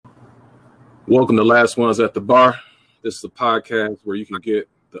Welcome to Last Ones at the Bar. This is a podcast where you can get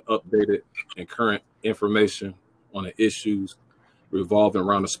the updated and current information on the issues revolving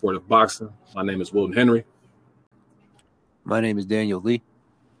around the sport of boxing. My name is Wilton Henry. My name is Daniel Lee.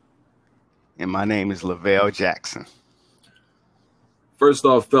 And my name is Lavelle Jackson. First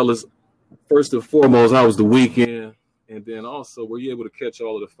off, fellas, first and foremost, how was the weekend? And then also, were you able to catch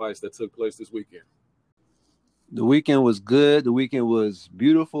all of the fights that took place this weekend? The weekend was good. The weekend was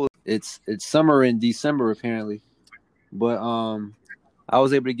beautiful. It's summer in December apparently, but I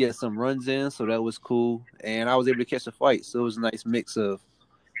was able to get some runs in, so that was cool. And I was able to catch a fight, so it was a nice mix of,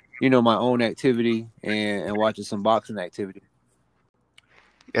 my own activity and watching some boxing activity.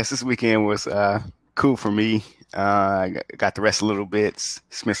 Yes, this weekend was cool for me. I got to rest a little bit,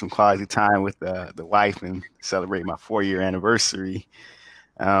 spent some quality time with the wife, and celebrate my 4-year anniversary.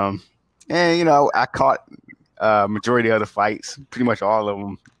 I caught majority of the fights, pretty much all of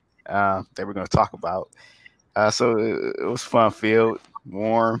them that we're going to talk about. So it was fun-filled,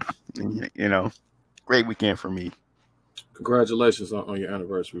 warm, and, great weekend for me. Congratulations on your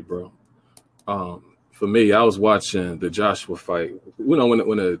anniversary, bro. For me, I was watching the Joshua fight. When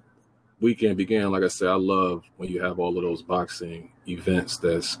the weekend began, like I said, I love when you have all of those boxing events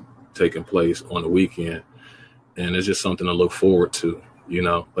that's taking place on the weekend, and it's just something to look forward to,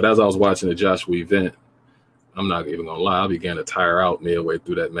 But as I was watching the Joshua event, I'm not even gonna lie, I began to tire out midway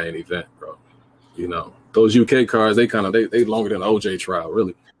through that main event, bro. Those UK cards, they longer than the OJ trial,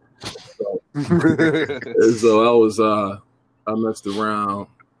 really. So I messed around.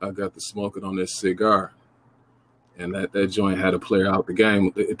 I got to smoking on this cigar, and that joint had a player out the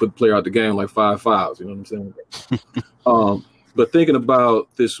game. It put the player out the game like 5 fouls. You know what I'm saying? But thinking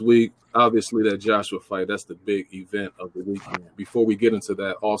about this week, obviously that Joshua fight, that's the big event of the weekend. Before we get into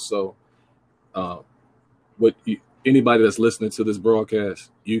that, also, anybody that's listening to this broadcast,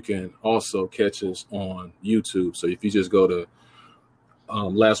 you can also catch us on YouTube. So if you just go to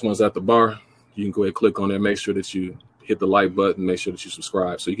Last Ones at the Bar, you can go ahead and click on there. Make sure that you hit the like button. Make sure that you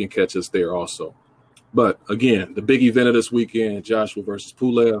subscribe so you can catch us there also. But again, the big event of this weekend, Joshua versus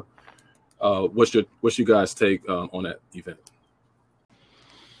Pulev. What's your guys' take on that event?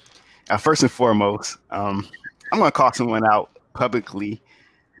 First and foremost, I'm going to call someone out publicly,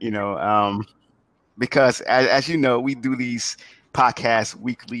 because as you know, we do these podcasts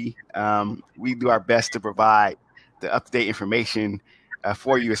weekly. We do our best to provide the up-to-date information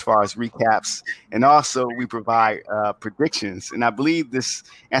for you as far as recaps, and also we provide predictions. And I believe this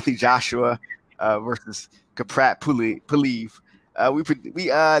Anthony Joshua versus Kaprat Pulev, we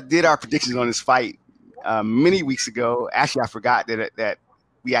did our predictions on this fight many weeks ago. Actually, I forgot that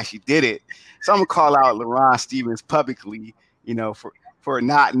we actually did it. So I'm gonna call out LaRon Stevens publicly, for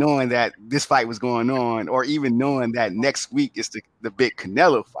not knowing that this fight was going on, or even knowing that next week is the big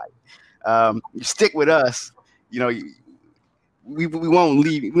Canelo fight. You stick with us, we won't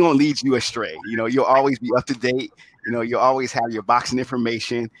lead you astray. You'll always be up to date. You'll always have your boxing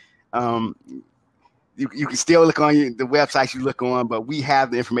information. You can still look on the websites you look on, but we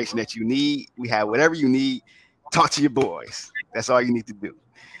have the information that you need. We have whatever you need. Talk to your boys. That's all you need to do.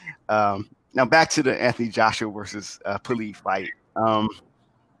 Now back to the Anthony Joshua versus Pulev fight.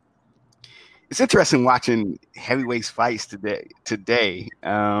 It's interesting watching heavyweights fights today.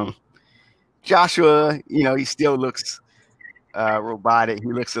 Joshua, he still looks robotic.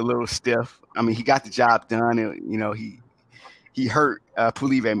 He looks a little stiff. I mean, he got the job done. And, he hurt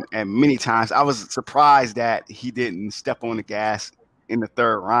Pulev at many times. I was surprised that he didn't step on the gas in the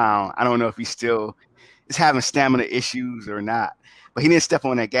third round. I don't know if he still is having stamina issues or not, but he didn't step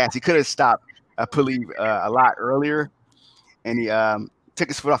on that gas. He could have stopped Pulev a lot earlier, and he took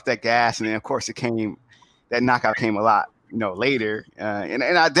his foot off that gas. And then, of course, that knockout came a lot, later. And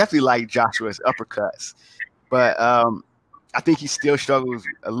I definitely like Joshua's uppercuts, but I think he still struggles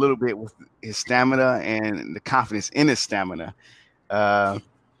a little bit with his stamina and the confidence in his stamina. But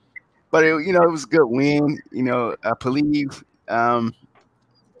it was a good win. Pulev,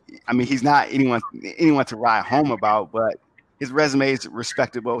 I mean, he's not anyone to write home about, but his resume is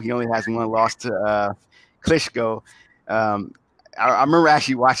respectable. He only has one loss to Klitschko. I remember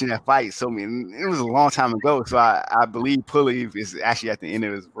actually watching that fight. So, it was a long time ago. So I believe Pulev is actually at the end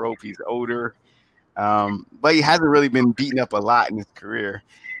of his rope. He's older. But he hasn't really been beaten up a lot in his career.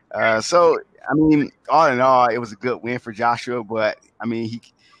 So, all in all, it was a good win for Joshua. But,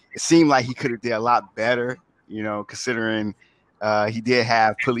 it seemed like he could have did a lot better, considering he did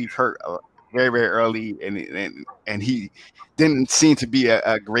have Pulev hurt very, very early, and he didn't seem to be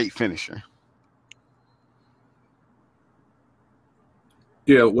a great finisher.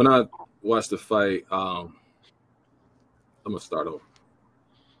 Yeah, when I watched the fight, I'm going to start over.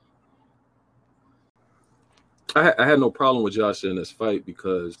 I had no problem with Joshua in this fight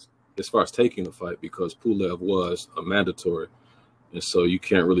because, as far as taking the fight, because Pulev was a mandatory, and so you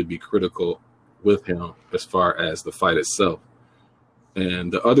can't really be critical with him as far as the fight itself.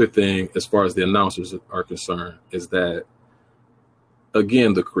 And the other thing, as far as the announcers are concerned, is that,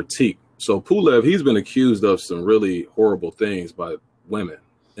 again, the critique. So Pulev, he's been accused of some really horrible things by women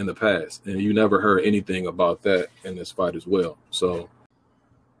in the past, and you never heard anything about that in this fight as well. So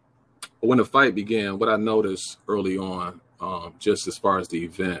when the fight began, what I noticed early on, just as far as the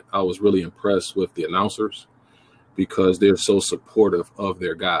event, I was really impressed with the announcers because they're so supportive of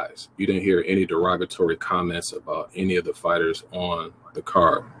their guys. You didn't hear any derogatory comments about any of the fighters on the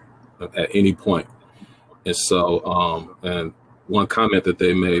card at any point. And so, and one comment that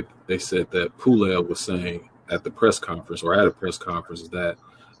they made, they said that Pulev was saying at the press conference or at a press conference that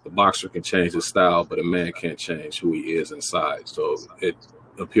the boxer can change his style, but a man can't change who he is inside. So it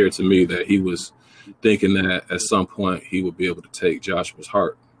appeared to me that he was thinking that at some point he would be able to take Joshua's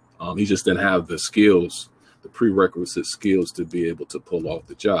heart. He just didn't have the skills, the prerequisite skills to be able to pull off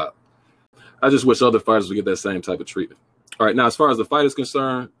the job. I just wish other fighters would get that same type of treatment. All right, now as far as the fight is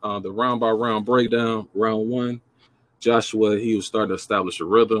concerned, the round by round breakdown, round one, Joshua, he was starting to establish a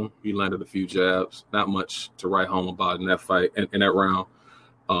rhythm. He landed a few jabs, not much to write home about in that fight, in that round.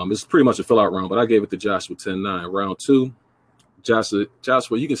 It's pretty much a fill-out round, but I gave it to Joshua 10-9. Round two,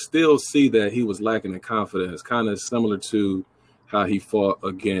 Joshua, you can still see that he was lacking in confidence, kind of similar to how he fought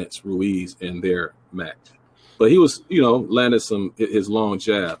against Ruiz in their match. But he was, landed his long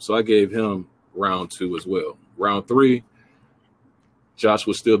jab. So I gave him round two as well. Round three,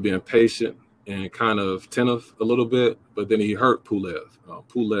 Joshua was still being patient and kind of tentative a little bit, but then he hurt Pulev.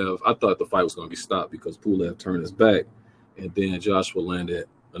 Pulev, I thought the fight was going to be stopped because Pulev turned his back, and then Joshua landed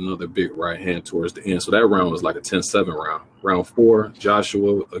another big right hand towards the end. So that round was like a 10-7 round. Round four,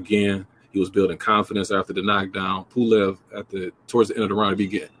 Joshua, again, he was building confidence after the knockdown. Pulev, towards the end of the round,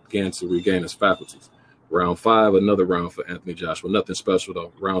 he began to regain his faculties. Round five, another round for Anthony Joshua. Nothing special,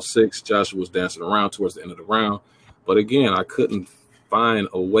 though. Round six, Joshua was dancing around towards the end of the round. But again, I couldn't find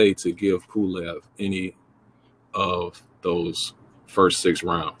a way to give Pulev any of those first six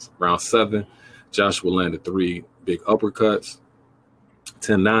rounds. Round seven, Joshua landed three big uppercuts.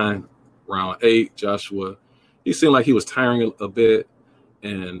 10-9. Round eight, Joshua, he seemed like he was tiring a bit.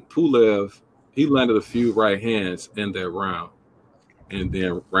 And Pulev, he landed a few right hands in that round. And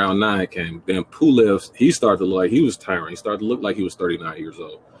then round nine came. Then Pulev, he started to look like he was tiring. He started to look like he was 39 years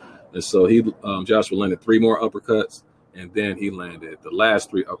old. And so Joshua landed three more uppercuts. And then he landed the last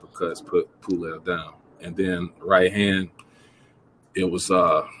three uppercuts, put Pulev down. And then right hand, it was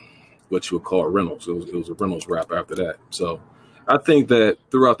what you would call a Reynolds. It was a Reynolds wrap after that. So I think that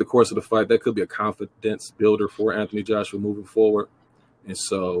throughout the course of the fight, that could be a confidence builder for Anthony Joshua moving forward. And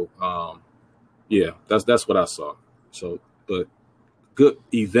so, that's what I saw. So, but good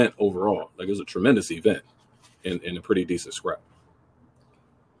event overall. Like, it was a tremendous event and a pretty decent scrap.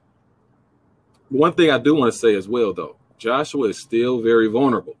 One thing I do want to say as well, though, Joshua is still very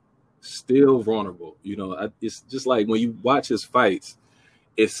vulnerable. Still vulnerable. It's just like when you watch his fights,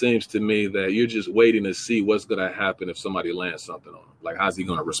 it seems to me that you're just waiting to see what's going to happen if somebody lands something on him. Like, how's he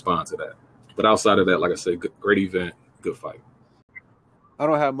going to respond to that? But outside of that, like I said, great event, good fight. I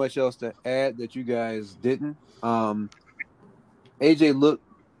don't have much else to add that you guys didn't. AJ looked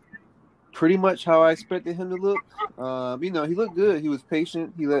pretty much how I expected him to look. He looked good. He was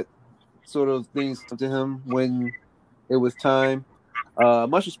patient. He let sort of things come to him when it was time.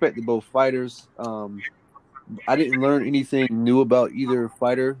 Much respect to both fighters. I didn't learn anything new about either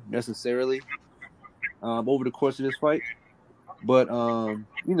fighter necessarily over the course of this fight. But,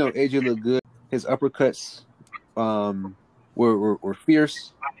 AJ looked good. His uppercuts were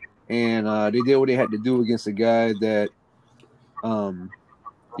fierce, and they did what they had to do against a guy that,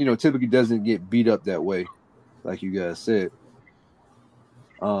 typically doesn't get beat up that way, like you guys said.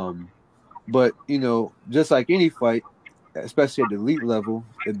 But, just like any fight, especially at the elite level,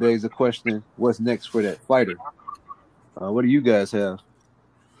 it begs the question, what's next for that fighter? What do you guys have?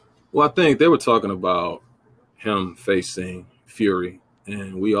 Well, I think they were talking about him facing Fury,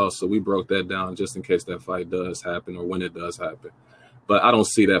 and we broke that down just in case that fight does happen or when it does happen. But I don't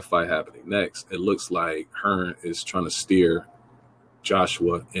see that fight happening next. It looks like Hearn is trying to steer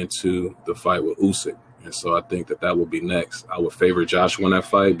Joshua into the fight with Usyk. And so I think that will be next. I would favor Joshua in that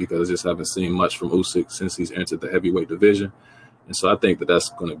fight because I just haven't seen much from Usyk since he's entered the heavyweight division. And so I think that that's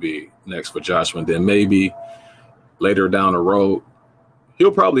going to be next for Joshua. And then maybe later down the road,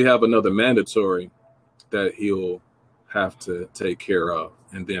 he'll probably have another mandatory that he'll have to take care of.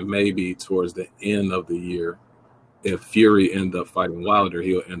 And then maybe towards the end of the year, if Fury ends up fighting Wilder,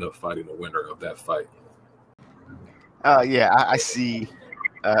 he'll end up fighting the winner of that fight. Yeah, I see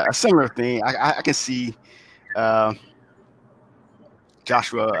a similar thing. I can see uh,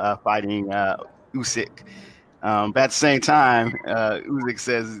 Joshua fighting Usyk. But at the same time, Usyk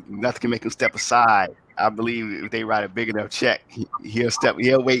says nothing can make him step aside. I believe if they write a big enough check,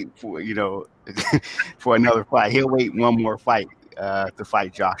 He'll wait for for another fight. He'll wait one more fight to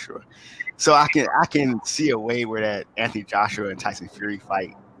fight Joshua. So I can see a way where that Anthony Joshua and Tyson Fury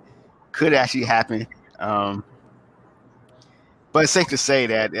fight could actually happen. But it's safe to say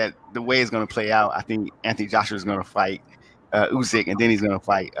that the way it's going to play out, I think Anthony Joshua is going to fight Usyk, and then he's going to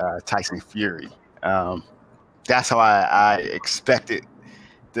fight Tyson Fury. That's how I expect it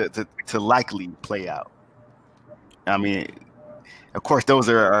to likely play out. I mean, of course, those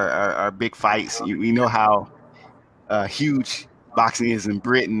are big fights. We know how huge boxing is in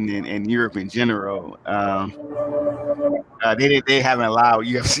Britain and Europe in general. They haven't allowed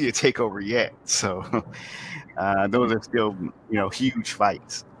UFC a takeover yet, so those are still huge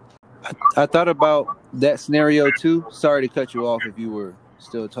fights. I thought about that scenario too. Sorry to cut you off if you were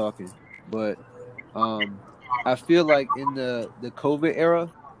still talking, but I feel like in the COVID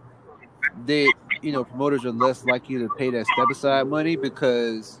era, promoters are less likely to pay that step aside money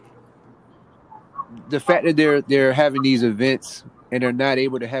because the fact that they're having these events and they're not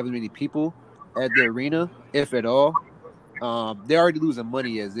able to have as many people at the arena, if at all, they're already losing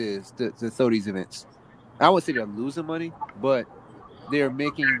money as is to throw these events. I would say they're losing money, but they're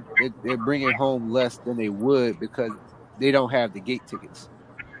bringing home less than they would because they don't have the gate tickets.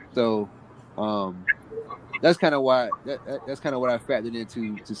 So that's kind of why that's kind of what I factored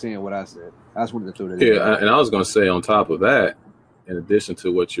into saying what I said. I just wanted to throw that in. Yeah, and I was going to say on top of that, in addition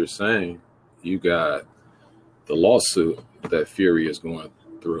to what you're saying, you got the lawsuit that Fury is going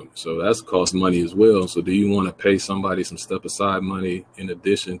through. So that's cost money as well. So do you want to pay somebody some step aside money in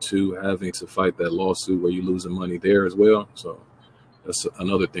addition to having to fight that lawsuit where you're losing money there as well? So that's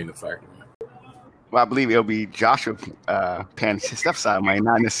another thing to factor in. Well, I believe it'll be Joshua paying step aside money,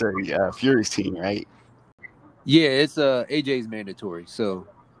 not necessarily Fury's team, right? Yeah, it's AJ's mandatory, so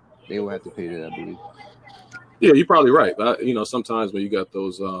they will have to pay that, I believe. Yeah, you're probably right. But sometimes when you got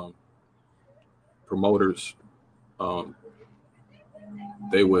those promoters,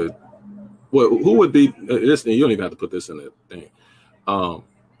 they would. Well, who would be this? You don't even have to put this in the thing.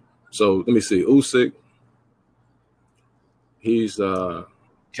 So let me see. Usyk. He's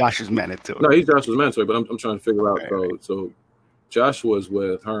Joshua's mandatory. No, he's Joshua's mandatory, but I'm trying to figure out. Right. So Joshua's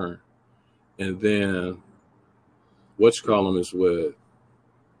with Hearn, and then whatchamacallit is with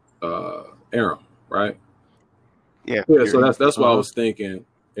Arum, right? Yeah. So that's why I was thinking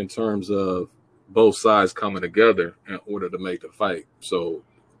in terms of both sides coming together in order to make the fight. So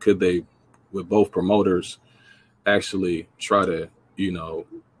could they, with both promoters, actually try to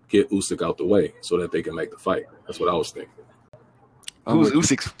get Usyk out the way so that they can make the fight? That's what I was thinking. Who's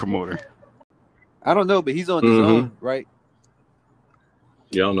Usyk's promoter? I don't know, but he's on his own, right?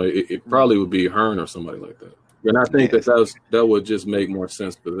 Yeah, I don't know. It probably would be Hearn or somebody like that. And I think that would just make more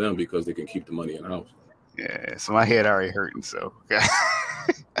sense for them because they can keep the money in house. Yeah, so my head already hurting. So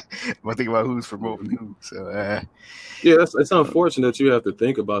I'm thinking about who's promoting who. So yeah, it's unfortunate you have to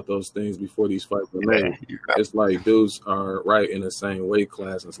think about those things before these fights are made. Right. It's like dudes are right in the same weight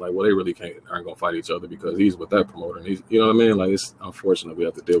class. And it's like, well, they really aren't gonna fight each other because he's with that promoter. And he's, you know what I mean? Like, it's unfortunate we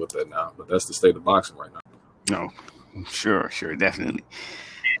have to deal with that now. But that's the state of boxing right now. No, sure, definitely.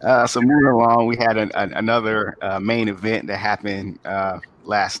 So moving along, we had another main event that happened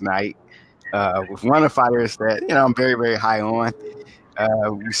last night with one of the fighters that I'm very, very high on.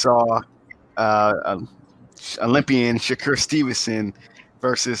 We saw Olympian Shakur Stevenson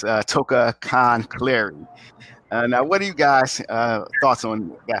versus Toka Khan Clary. Now, what are you guys' thoughts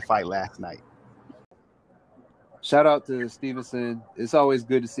on that fight last night? Shout out to Stevenson. It's always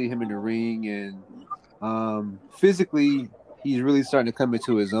good to see him in the ring, and physically, he's really starting to come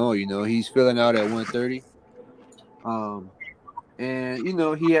into his own. He's filling out at 130.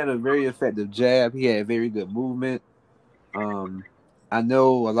 And, he had a very effective jab. He had very good movement. I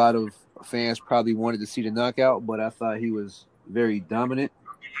know a lot of fans probably wanted to see the knockout, but I thought he was very dominant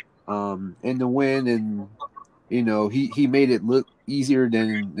in the win. And, he made it look easier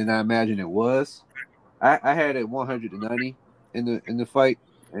than I imagined it was. I had it 190 in the fight.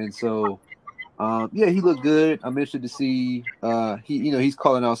 And so, he looked good. I'm interested to see. He's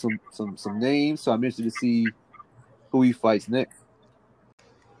calling out some names, so I'm interested to see who he fights next.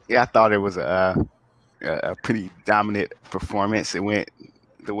 Yeah, I thought it was a pretty dominant performance. It went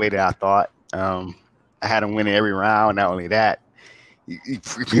the way that I thought. I had him winning every round. Not only that, he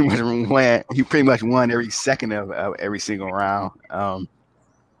pretty much won every second of every single round.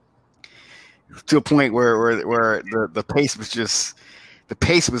 to a point where the pace was just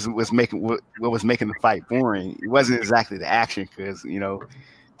was making what was making the fight boring. It wasn't exactly the action because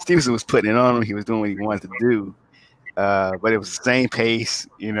Stevenson was putting it on him. He was doing what he wanted to do, but it was the same pace.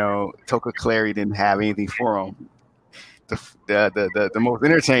 Toka Clary didn't have anything for him. The most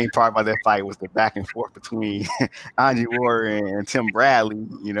entertaining part about that fight was the back and forth between Andre Ward and Tim Bradley.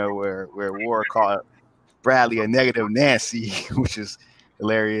 Where Ward called Bradley a negative Nancy, which is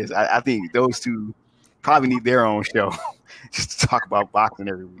hilarious. I think those two probably need their own show just to talk about boxing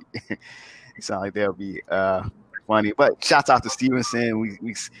every week. It sounds like they'll be funny. But shouts out to Stevenson.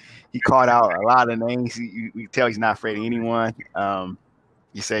 He called out a lot of names. We tell he's not afraid of anyone.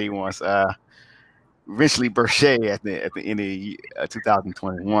 He said he wants eventually Berchet at the end of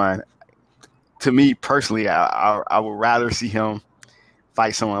 2021. To me personally, I would rather see him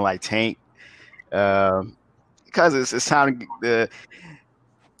fight someone like Tank because it's time to.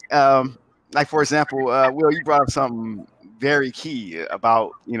 Like for example, Will, you brought up something very key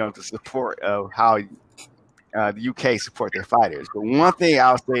about the support of how the UK support their fighters. But one thing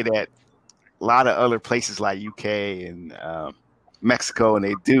I'll say that a lot of other places like UK and Mexico,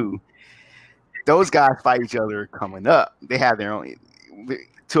 and those guys fight each other coming up. They have their own,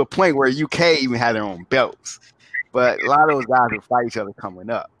 to a point where UK even have their own belts. But a lot of those guys will fight each other coming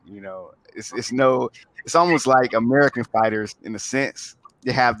up. It's almost like American fighters in a sense.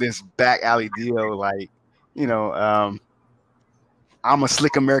 They have this back alley deal, like, I'm a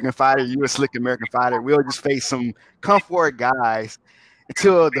slick American fighter, you a slick American fighter. We'll just face some comfort guys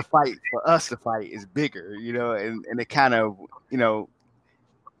until the fight for us to fight is bigger, and they kind of,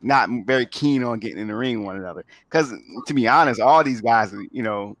 not very keen on getting in the ring with one another. Because to be honest, all these guys,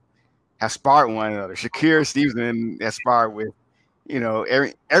 have sparred one another. Shakir Stevenson has sparred with,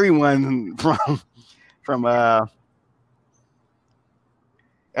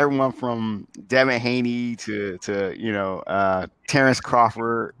 everyone from Devin Haney to Terrence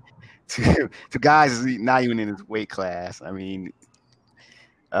Crawford to guys not even in his weight class. I mean,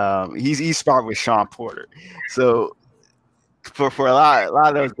 he's sparred with Sean Porter. So for a lot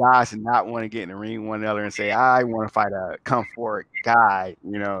of those guys to not want to get in the ring with one another and say, I want to fight a come forward guy,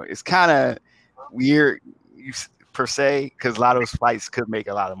 it's kind of weird per se, because a lot of those fights could make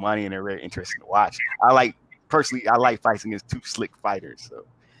a lot of money and they're very interesting to watch. I like fights against two slick fighters. So,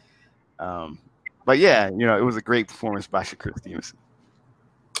 but yeah, it was a great performance by Shakur Stevenson.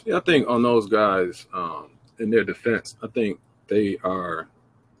 Yeah, I think on those guys, in their defense, I think they are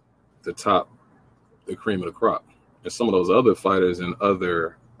the cream of the crop. And some of those other fighters in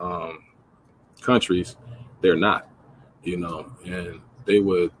other countries, they're not, and they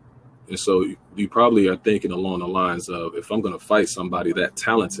would. And so you probably are thinking along the lines of, if I'm going to fight somebody that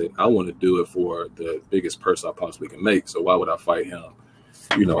talented, I want to do it for the biggest purse I possibly can make. So why would I fight him?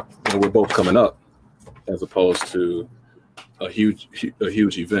 And we're both coming up, as opposed to a huge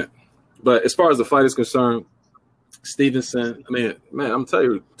event. But as far as the fight is concerned, Stevenson, I mean, man, I'm telling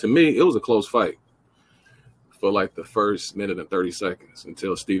you, to me, it was a close fight for like the first minute and 30 seconds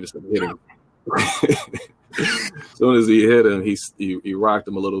until Stevenson hit him. As soon as he hit him, he rocked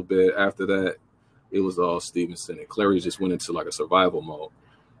him a little bit. After that, it was all Stevenson. And Clary just went into like a survival mode.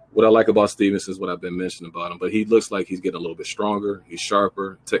 What I like about Stevenson is what I've been mentioning about him, but he looks like he's getting a little bit stronger. He's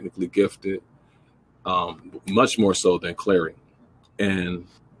sharper, technically gifted, much more so than Clary. And,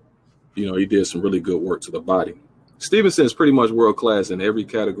 he did some really good work to the body. Stevenson is pretty much world-class in every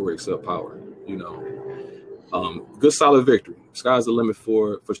category except power, Good solid victory. Sky's the limit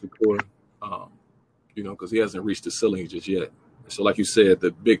for Shakur, because he hasn't reached the ceiling just yet. So like you said,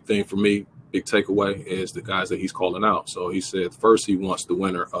 the big thing for me, big takeaway, is the guys that he's calling out. So he said first he wants the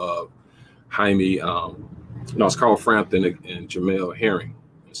winner of Jaime, it's Carl Frampton and Jamel Herring.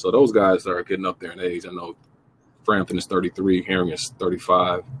 So those guys are getting up there in age. I know Frampton is 33, Herring is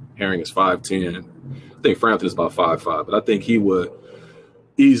 35, Herring is 5'10". I think Frampton is about 5'5", but I think he would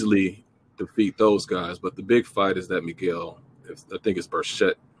easily defeat those guys. But the big fight is that I think it's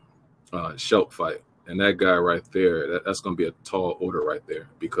Berchelt Shelp fight. And that guy right there, that's going to be a tall order right there,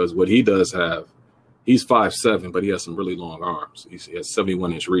 because what he does have, he's 5'7", but he has some really long arms. He has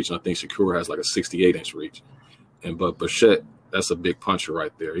 71-inch reach, and I think Shakur has like a 68-inch reach. But Berchelt, that's a big puncher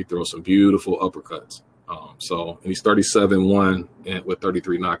right there. He throws some beautiful uppercuts. And he's 37-1 and with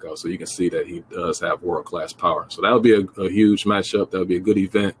 33 knockouts, so you can see that he does have world-class power. So that would be a huge matchup. That would be a good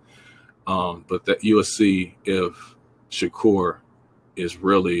event. But that you'll see if Shakur is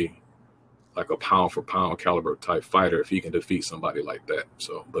really like a pound-for-pound caliber type fighter, if he can defeat somebody like that.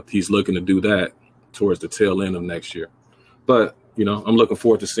 So, but he's looking to do that towards the tail end of next year. But, I'm looking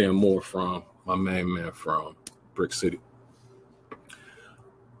forward to seeing more from my main man from Brick City.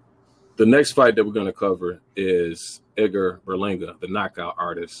 The next fight that we're going to cover is Edgar Berlanga, the knockout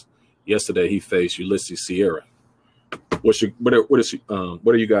artist. Yesterday, he faced Ulysses Sierra. What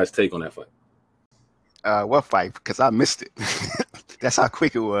are you guys' take on that fight? What fight? Because I missed it. That's how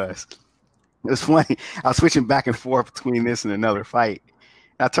quick it was. It was funny. I was switching back and forth between this and another fight.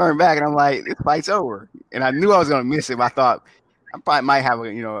 And I turned back and I'm like, this fight's over. And I knew I was going to miss it, but I thought I probably might have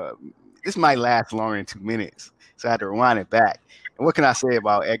this might last longer than 2 minutes. So I had to rewind it back. And what can I say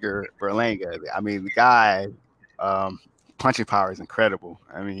about Edgar Berlanga? I mean, the guy, punching power is incredible.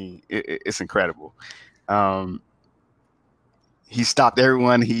 I mean, it's incredible. He stopped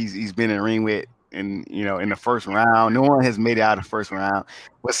everyone he's been in the ring with. In the first round, no one has made it out of the first round.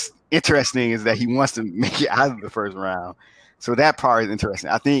 What's interesting is that he wants to make it out of the first round, so that part is interesting.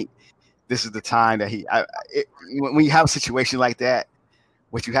 I think this is the time that when you have a situation like that,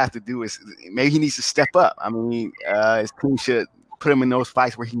 what you have to do is maybe he needs to step up. I mean, his team should put him in those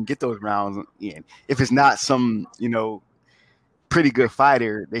fights where he can get those rounds in. If it's not some pretty good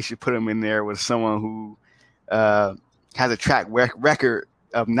fighter, they should put him in there with someone who has a track record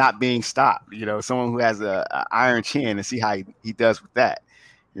of not being stopped, someone who has a iron chin, and see how he does with that.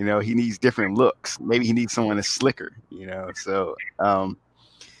 He needs different looks. Maybe he needs someone that's slicker, So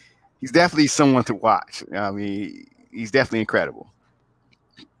he's definitely someone to watch. I mean, he's definitely incredible.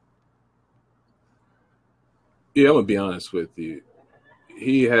 Yeah, I'm gonna be honest with you.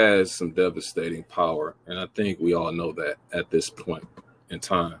 He has some devastating power, and I think we all know that at this point in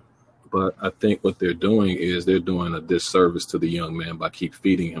time. But I think what they're doing is they're doing a disservice to the young man by keep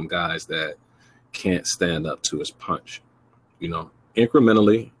feeding him guys that can't stand up to his punch.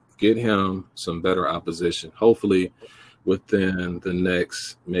 Incrementally get him some better opposition. Hopefully within the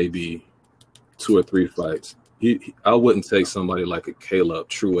next maybe 2 or 3 fights. I wouldn't take somebody like a Caleb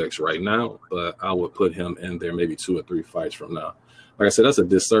Truex right now, but I would put him in there maybe 2 or 3 fights from now. Like I said, that's a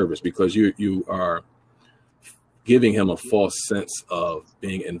disservice because you are giving him a false sense of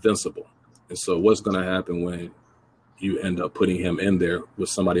being invincible. And so what's going to happen when you end up putting him in there with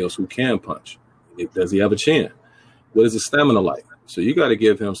somebody else who can punch? Does he have a chin? What is his stamina like? So you got to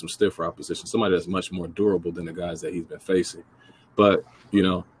give him some stiffer opposition, somebody that's much more durable than the guys that he's been facing. But,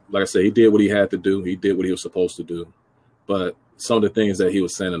 like I said, he did what he had to do. He did what he was supposed to do. But some of the things that he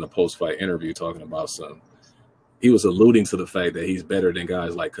was saying in the post-fight interview, talking about he was alluding to the fact that he's better than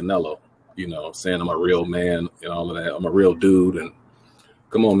guys like Canelo. Saying I'm a real man and all of that. I'm a real dude. And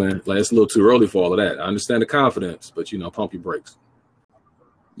come on, man. Like, it's a little too early for all of that. I understand the confidence, but, pump your brakes.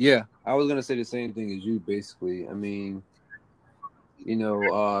 Yeah, I was going to say the same thing as you, basically. I mean,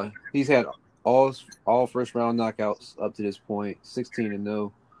 he's had all first-round knockouts up to this point,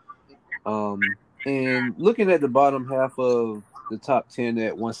 16-0. And looking at the bottom half of the top 10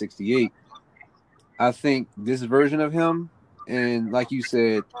 at 168, I think this version of him, and like you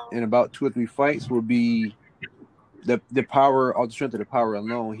said, in about 2 or 3 fights will be the power, or the strength of the power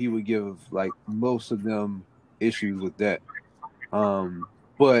alone. He would give like most of them issues with that.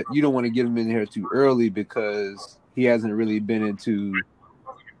 But you don't want to get him in here too early because he hasn't really been into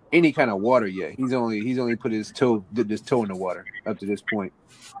any kind of water yet. He's only put dipped his toe in the water up to this point.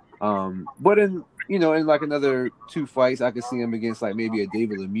 But in like another 2 fights, I could see him against like maybe a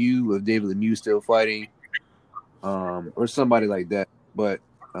David Lemieux, if David Lemieux still fighting. Or somebody like that. But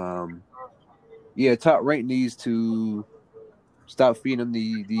Top Rank needs to stop feeding him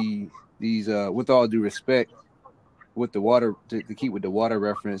these with all due respect, with the water to keep with the water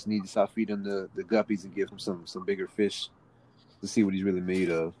reference, need to stop feeding him the guppies and give him some bigger fish to see what he's really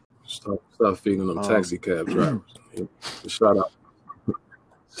made of. Stop feeding them taxi cab drivers. Shout out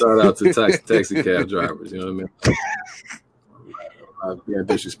to taxi cab drivers. You know what I mean? I'm being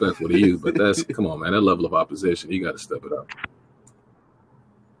disrespectful to you, but come on, man. That level of opposition, you got to step it up.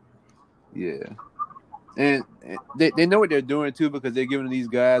 Yeah, and they know what they're doing too, because they're giving these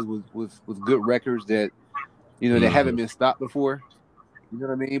guys with good records that they haven't been stopped before. You know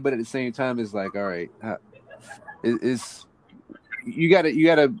what I mean? But at the same time, it's like, all right, it's you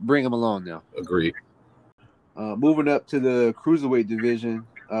gotta bring them along now. Agreed. Moving up to the cruiserweight division,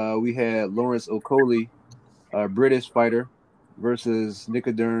 we had Lawrence Okolie, a British fighter, versus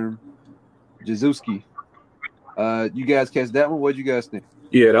Nicoderm Jaszewski. You guys catch that one? What did you guys think?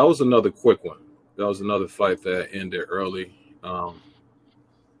 Yeah, that was another quick one. That was another fight that ended early.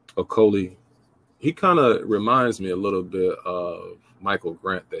 Okolie, he kind of reminds me a little bit of Michael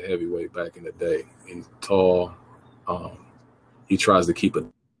Grant, the heavyweight back in the day. He's tall. He tries to keeps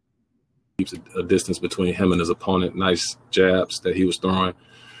a distance between him and his opponent. Nice jabs that he was throwing.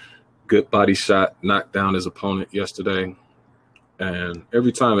 Good body shot, knocked down his opponent yesterday. And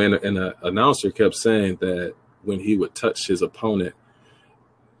every time, and the announcer kept saying that when he would touch his opponent,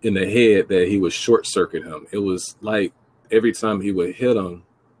 in the head that he would short circuit him. It was like every time he would hit him,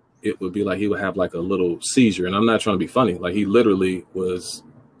 it would be like he would have like a little seizure. And I'm not trying to be funny. Like he literally was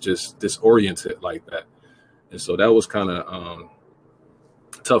just disoriented like that. And so that was kind of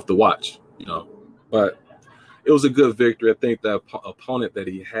tough to watch, you know. But it was a good victory. I think the opponent that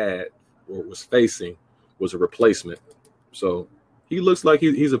he had or was facing was a replacement. So he looks like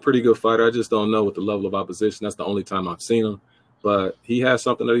he's a pretty good fighter. I just don't know with the level of opposition. That's the only time I've seen him. But he has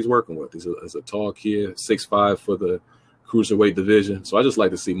something that he's working with. He's a tall kid, 6'5" for the cruiserweight division. So I just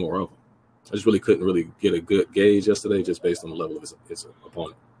like to see more of him. I just really couldn't really get a good gauge yesterday just based on the level of his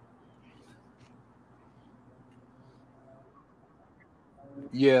opponent.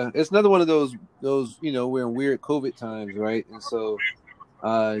 Yeah, it's another one of those we're in weird COVID times, right? And so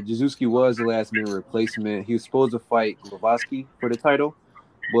Jazuski was the last minute replacement. He was supposed to fight Glowacki for the title,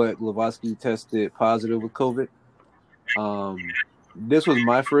 but Glowacki tested positive with COVID. This was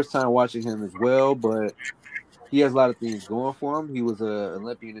my first time watching him as well, but he has a lot of things going for him. He was an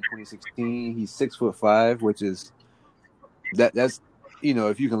Olympian in 2016. He's 6'5", which is that's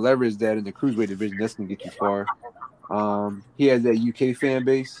if you can leverage that in the cruiserweight division, that's gonna get you far. He has that UK fan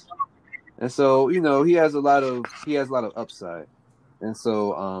base, and so he has a lot of upside. And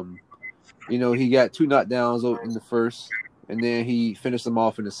so he got 2 knockdowns in the first, and then he finished them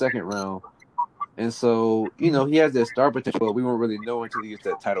off in the second round. And so he has that star potential, but we won't really know until he gets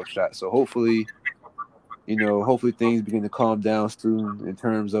that title shot. So hopefully things begin to calm down soon in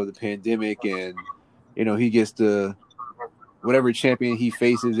terms of the pandemic, and he gets to whatever champion he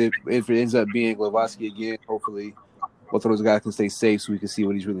faces. If it ends up being Glowacki again, hopefully both of those guys can stay safe so we can see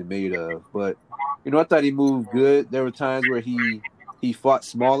what he's really made of. But I thought he moved good. There were times where he fought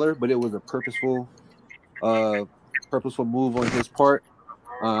smaller, but it was a purposeful move on his part.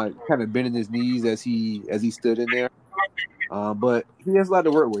 Kind of bending his knees as he stood in there. But he has a lot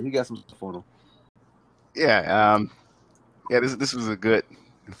to work with. He got some stuff on him. Yeah, this was a good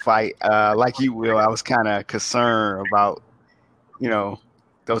fight. Like you, Will, I was kind of concerned about,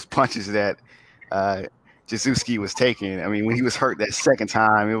 those punches that Jazuski was taking. I mean, when he was hurt that second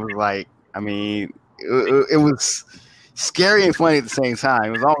time, it was like, it was scary and funny at the same time.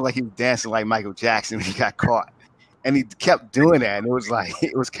 It was almost like he was dancing like Michael Jackson when he got caught. And he kept doing that. And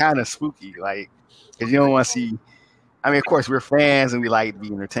it was kind of spooky, like, because you don't want to see, of course, we're fans and we like to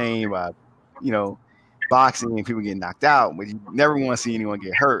be entertained by, boxing and people getting knocked out, but you never want to see anyone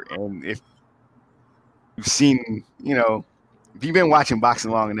get hurt. And if you've seen, if you've been watching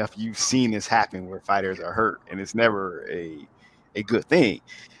boxing long enough, you've seen this happen where fighters are hurt, and it's never a good thing.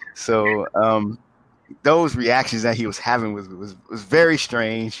 So those reactions that he was having was very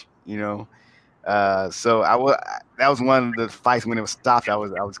strange, So that was one of the fights when it was stopped. I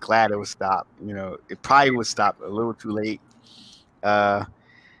was glad it was stopped. It probably was stopped a little too late.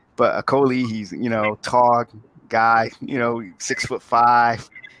 But Okolie, he's tall guy, 6'5",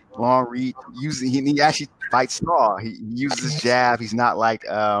 long reach. He actually fights small. He uses his jab. He's not like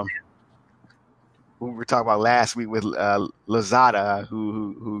what we were talking about last week with Lazada,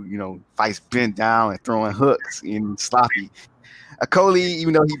 who fights bent down and throwing hooks and sloppy. Okolie,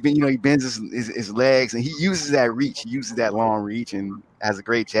 even though he bends his legs and he uses that reach, he uses that long reach and has a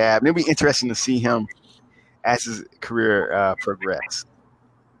great jab. And it'll be interesting to see him as his career progresses.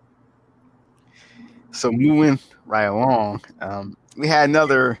 So moving right along, we had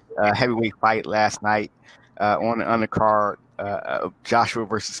another heavyweight fight last night on the undercard of Joshua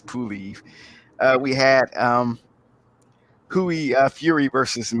versus Pulev. We had Hughie Fury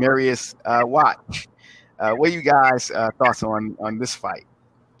versus Marius Watt. What are you guys' thoughts on this fight?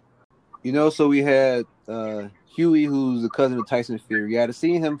 So we had Hughie, who's the cousin of Tyson Fury. Yeah, to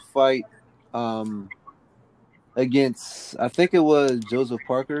see him fight against, I think it was Joseph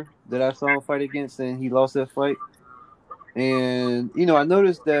Parker that I saw him fight against, and he lost that fight. And I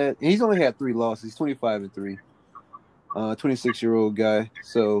noticed that he's only had 3 losses. He's 25-3, 26-year-old guy.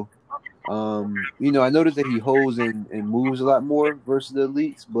 So I noticed that he holds and moves a lot more versus the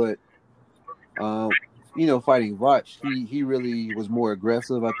elites, but fighting Vach, he really was more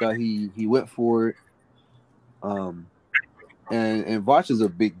aggressive. I thought he went for it. And Vach is a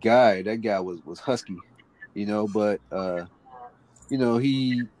big guy. That guy was husky, but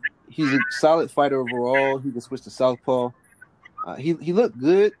he's a solid fighter overall. He can switch to southpaw. He looked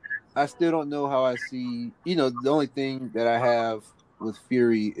good. I still don't know how I see. The only thing that I have with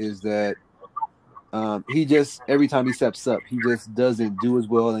Fury is that he just, every time he steps up, he just doesn't do as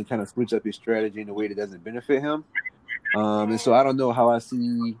well and kind of switch up his strategy in a way that doesn't benefit him. And so I don't know how I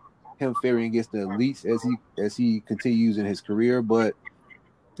see him faring against the elites as he continues in his career. But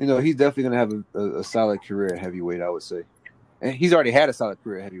he's definitely going to have a solid career at heavyweight, I would say. and he's already had a solid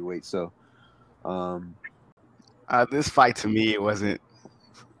career at heavyweight. So, This fight to me, it wasn't,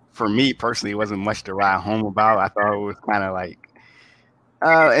 for me personally, it wasn't much to ride home about. I thought it was kind of like,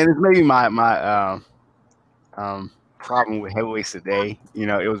 and it's maybe my problem with heavyweights today. You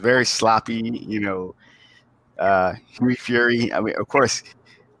know, it was very sloppy. You know, Hughie Fury. I mean, of course,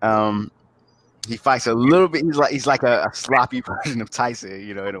 he fights a little bit. He's like a sloppy version of Tyson.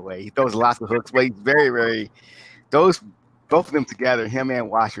 You know, in a way, he throws lots of hooks, but he's very, very. Both of them together, him and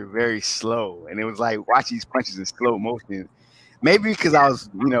Watch, were very slow, and it was like watching these punches in slow motion. Maybe because I was,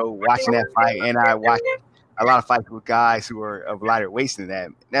 you know, watching that fight, and I watched a lot of fights with guys who were of lighter weights than that.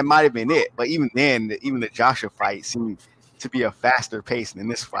 That might have been it. But even then, even the Joshua fight seemed to be a faster pace than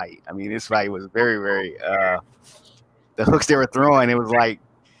this fight. I mean, this fight was very, very. The hooks they were throwing, it was like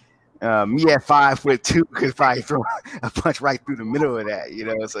me at 5'2" could probably throw a punch right through the middle of that. You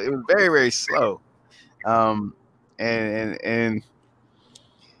know, so it was very, very slow. And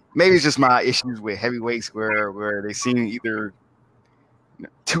maybe it's just my issues with heavyweights where they seem either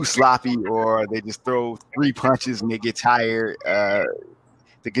too sloppy or they just throw 3 punches and they get tired.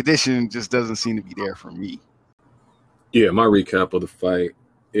 The condition just doesn't seem to be there for me. Yeah, my recap of the fight,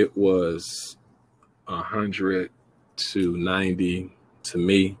 it was 100 to 90 to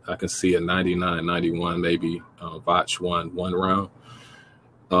me. I can see a 99-91, maybe Vach won one round.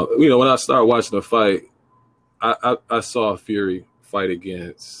 You know, when I started watching the fight, I saw Fury fight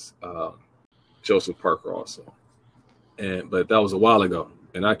against Joseph Parker also, but that was a while ago,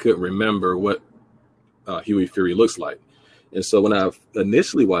 and I couldn't remember what Hughie Fury looks like. And so when I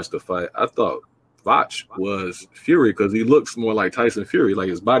initially watched the fight, I thought Vach was Fury because he looks more like Tyson Fury, like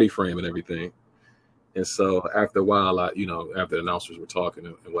his body frame and everything. And so after a while, after the announcers were talking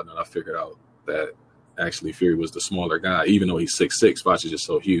and whatnot, I figured out that actually Fury was the smaller guy, even though he's 6'6", Vach is just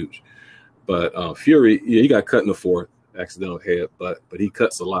so huge. But Fury, he got cut in the fourth, accidental head, but he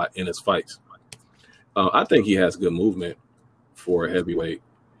cuts a lot in his fights. I think he has good movement for a heavyweight.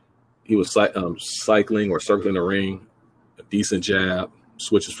 He was cycling or circling the ring, a decent jab,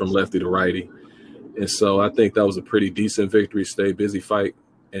 switches from lefty to righty. And so I think that was a pretty decent victory, stay busy fight.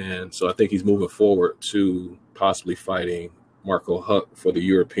 And so I think he's moving forward to possibly fighting Marco Huck for the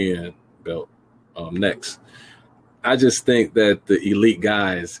European belt next. I just think that the elite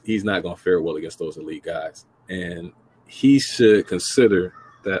guys, he's not going to fare well against those elite guys. And he should consider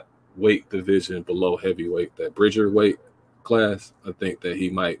that weight division below heavyweight, that Bridger weight class. I think that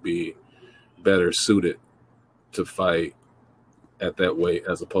he might be better suited to fight at that weight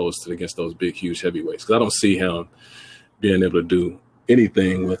as opposed to against those big, huge heavyweights. Because I don't see him being able to do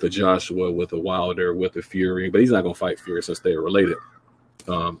anything with a Joshua, with a Wilder, with a Fury. But he's not going to fight Fury since they're related.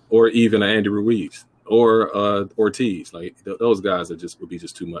 Or even Andy Ruiz. Or Ortiz, like those guys would be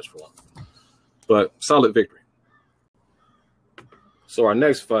just too much for him. But solid victory. So our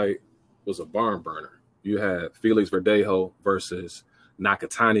next fight was a barn burner. You had Felix Verdejo versus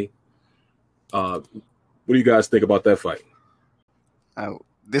Nakatani. What do you guys think about that fight?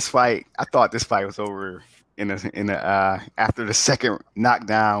 This fight, I thought this fight was over after the second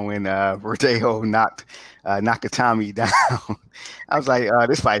knockdown when Verdejo knocked Nakatani down. I was like,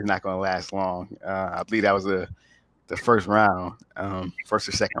 this fight is not going to last long. I believe that was the first round, first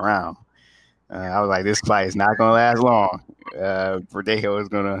or second round. I was like, this fight is not going to last long. Verdejo is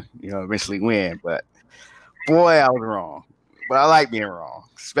going to, eventually win. But boy, I was wrong. But I like being wrong,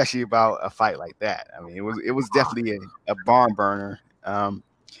 especially about a fight like that. I mean, it was definitely a barn burner.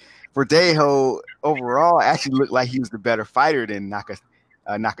 Verdejo overall actually looked like he was the better fighter than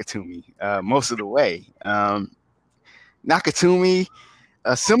Nakatumi most of the way. Nakatumi,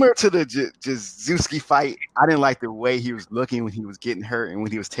 similar to the Jazuski fight, I didn't like the way he was looking when he was getting hurt and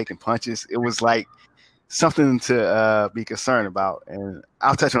when he was taking punches. It was like something to be concerned about, and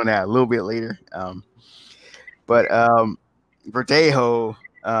I'll touch on that a little bit later. But Verdejo,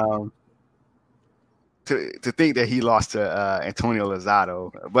 to think that he lost to Antonio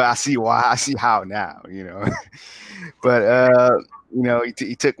Lozado, but I see why. I see how now, But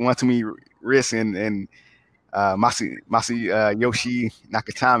he took one too many risks, and Masayoshi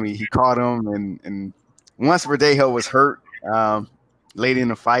Nakatani, he caught him, and once Verdejo was hurt late in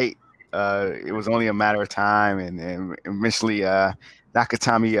the fight, it was only a matter of time, and eventually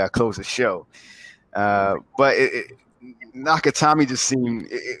Nakatani closed the show. But Nakatani just seemed.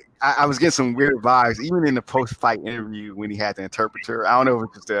 I was getting some weird vibes, even in the post-fight interview when he had the interpreter. I don't know if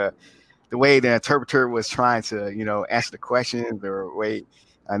it was the way the interpreter was trying to, answer the questions, or the way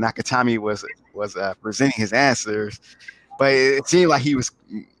Nakatani was presenting his answers, but it seemed like he was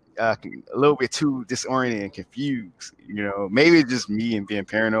a little bit too disoriented and confused. Maybe it's just me and being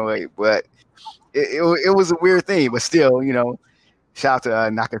paranoid, but it was a weird thing, but still, you know, shout out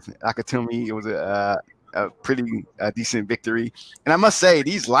to Nakatomi. It was a pretty decent victory. And I must say,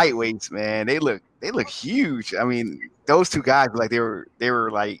 these lightweights, man, they look huge. I mean, those two guys like they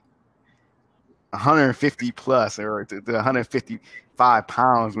were like 150 plus or to 155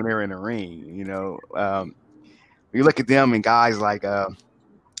 pounds when they were in the ring. You know, you look at them and guys like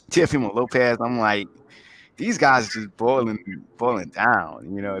Teofimo Lopez. I'm like, these guys are just boiling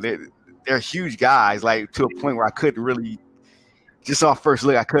down. You know, they're huge guys, like to a point where I couldn't really, just off first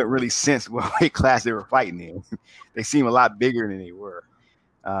look, I couldn't really sense what weight class they were fighting in. They seem a lot bigger than they were,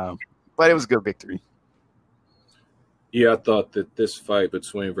 but it was a good victory. Yeah, I thought that this fight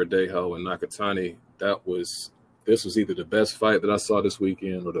between Verdejo and Nakatani, this was either the best fight that I saw this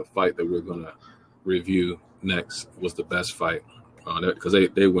weekend or the fight that we're going to review next was the best fight because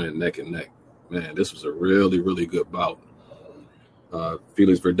they went neck and neck. Man, this was a really, really good bout.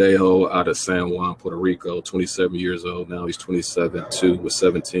 Felix Verdejo out of San Juan, Puerto Rico, 27 years old. Now he's 27-2 with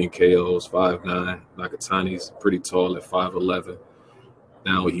 17 KOs, 5'9". Nakatani's pretty tall at 5'11".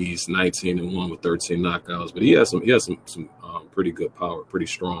 Now he's 19-1 with 13 knockouts, but he has some pretty good power, pretty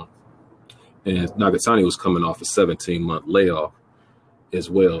strong. And Nakatani was coming off a 17-month layoff as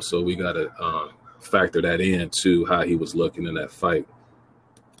well, so we got to factor that in to how he was looking in that fight.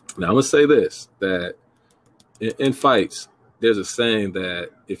 Now I'm gonna say this: that in fights, there's a saying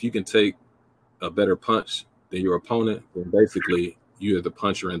that if you can take a better punch than your opponent, then basically you're the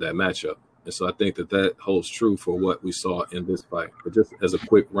puncher in that matchup. And so I think that holds true for what we saw in this fight. But just as a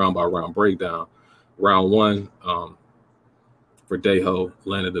quick round-by-round breakdown, round one, Verdejo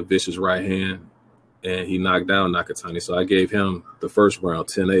landed a vicious right hand, and he knocked down Nakatani. So I gave him the first round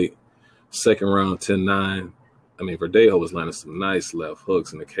 10-8, second round 10-9. I mean, Verdejo was landing some nice left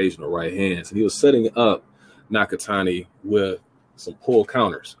hooks and occasional right hands, and he was setting up Nakatani with some pull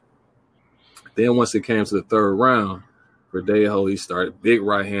counters. Then once it came to the third round, Verdejo, he started big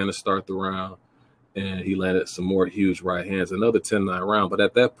right hand to start the round, and he landed some more huge right hands, another 10-9 round. But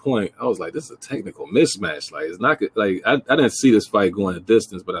at that point, I was like, this is a technical mismatch. Like, it's not like I didn't see this fight going a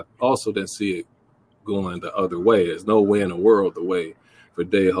distance, but I also didn't see it going the other way. There's no way in the world the way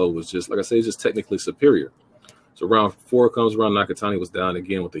Verdejo was just, like I say, just technically superior. So round four comes around, Nakatani was down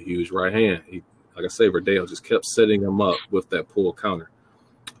again with a huge right hand. Like I say, Verdejo just kept setting him up with that pull counter.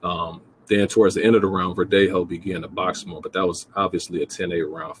 Then towards the end of the round, Verdejo began to box more, but that was obviously a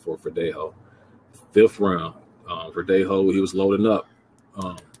 10-8 round for Verdejo. Fifth round, Verdejo, he was loading up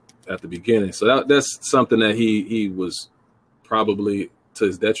at the beginning. So that's something that he was probably to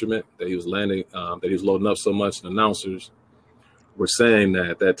his detriment, that he was landing, that he was loading up so much. And announcers were saying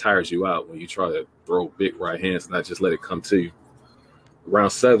that tires you out when you try to throw big right hands and not just let it come to you.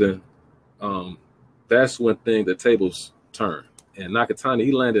 Round seven, that's when the tables turned. And Nakatani,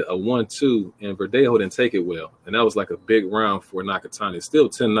 he landed a 1-2, and Verdejo didn't take it well. And that was like a big round for Nakatani. It's still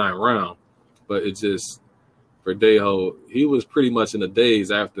 10-9 round, but it just, Verdejo, he was pretty much in the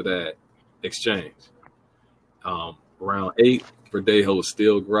daze after that exchange. Round 8, Verdejo was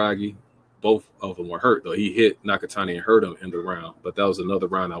still groggy. Both of them were hurt, though. He hit Nakatani and hurt him in the round. But that was another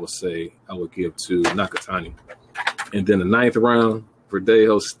round I would say I would give to Nakatani. And then the 9th round,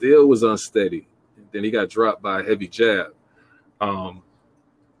 Verdejo still was unsteady. Then he got dropped by a heavy jab.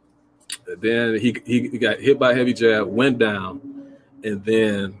 Then he got hit by a heavy jab, went down, and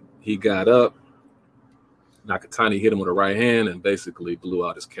then he got up. Nakatani hit him with a right hand and basically blew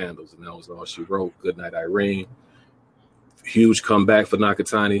out his candles, and that was all she wrote. Good night, Irene. Huge comeback for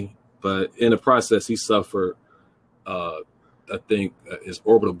Nakatani, but in the process, he suffered. I think his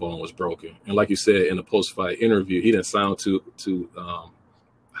orbital bone was broken, and like you said in the post-fight interview, he didn't sound too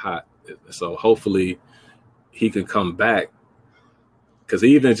hot. So hopefully, he can come back. Because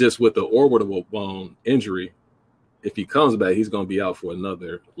even just with the orbital bone injury, if he comes back, he's going to be out for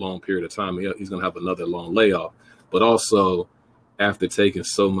another long period of time. He's going to have another long layoff. But also, after taking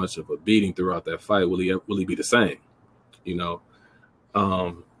so much of a beating throughout that fight, will he be the same? You know,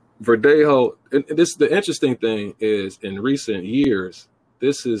 Verdejo. And the interesting thing is, in recent years,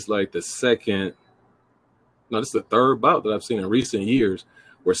 this is like this is the third bout that I've seen in recent years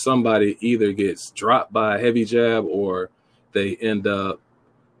where somebody either gets dropped by a heavy jab or they end up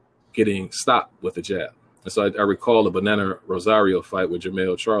getting stopped with a jab. And so I recall the Banana Rosario fight with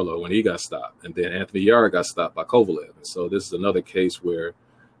Jermell Charlo when he got stopped. And then Anthony Yarde got stopped by Kovalev. And so this is another case where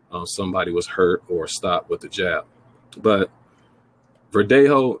somebody was hurt or stopped with the jab. But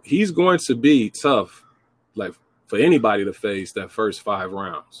Verdejo, he's going to be tough, like for anybody to face that first 5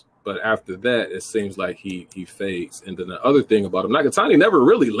 rounds. But after that, it seems like he fades. And then the other thing about him, Nakatani never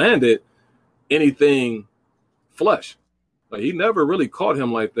really landed anything flush. Like, he never really caught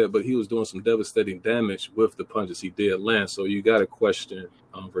him like that, but he was doing some devastating damage with the punches he did land. So you got to question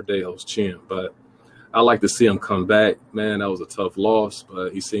Verdejo's chin. But I like to see him come back. Man, that was a tough loss,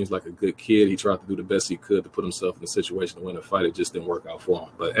 but he seems like a good kid. He tried to do the best he could to put himself in a situation to win a fight. It just didn't work out for him.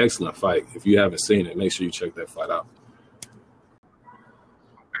 But excellent fight. If you haven't seen it, make sure you check that fight out.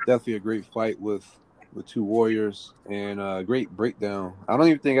 Definitely a great fight with two warriors and a great breakdown. I don't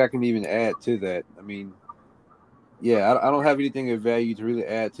even think I can even add to that. I mean, yeah, I don't have anything of value to really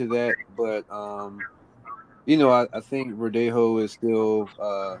add to that, but you know, I think Verdejo is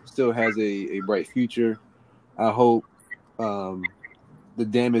still has a bright future. I hope the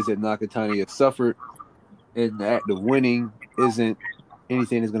damage that Nakatani has suffered in the act of winning isn't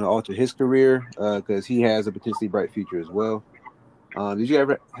anything that's going to alter his career, because he has a potentially bright future as well. Did you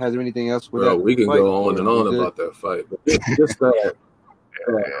ever have anything else with that? We can fight, go on and on about that fight. But just that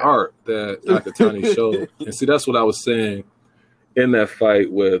heart that Nakatani showed. And see, that's what I was saying in that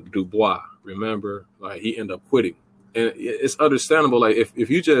fight with Dubois. Remember, like, he ended up quitting. And it's understandable. Like, if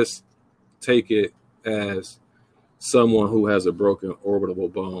you just take it as someone who has a broken orbital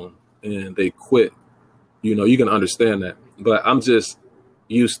bone and they quit, you know, you can understand that. But I'm just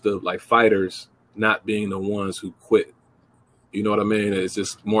used to, like, fighters not being the ones who quit. You know what I mean? It's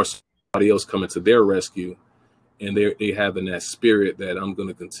just more somebody else coming to their rescue, and they having that spirit that I'm going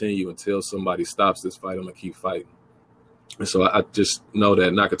to continue until somebody stops this fight. I'm going to keep fighting. And so I just know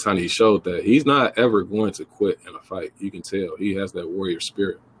that Nakatani showed that he's not ever going to quit in a fight. You can tell he has that warrior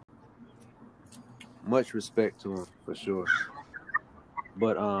spirit. Much respect to him for sure.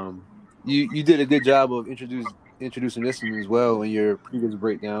 But you did a good job of introducing this one as well in your previous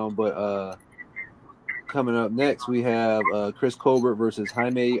breakdown. But coming up next, we have Chris Colbert versus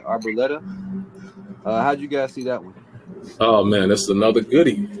Jaime Arboleda. How'd you guys see that one? Oh man, this is another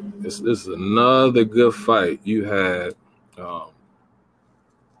goodie. This is another good fight. You had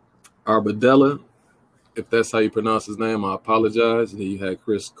Arbadella, if that's how you pronounce his name, I apologize. And then you had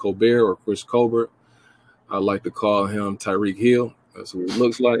Chris Colbert or Chris Colbert. I like to call him Tyreek Hill. That's what he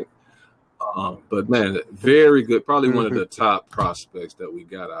looks like. But man, very good. Probably one of the top prospects that we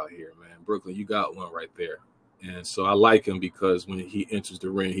got out here, man. Brooklyn, you got one right there. And so I like him because when he enters the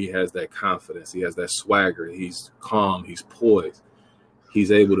ring, he has that confidence. He has that swagger. He's calm. He's poised.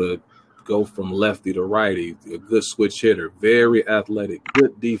 He's able to go from lefty to righty. A good switch hitter. Very athletic.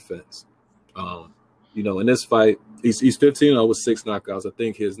 Good defense. You know, in this fight, he's 15-0 with 6 knockouts. I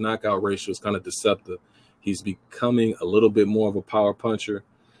think his knockout ratio is kind of deceptive. He's becoming a little bit more of a power puncher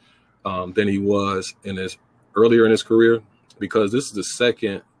than he was earlier in his career, because this is the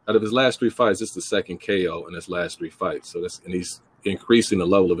second out of his last 3 fights. This is the second KO in his last 3 fights. So and he's increasing the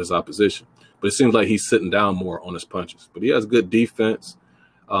level of his opposition. But it seems like he's sitting down more on his punches. But he has good defense.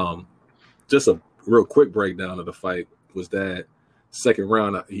 Just a real quick breakdown of the fight was that second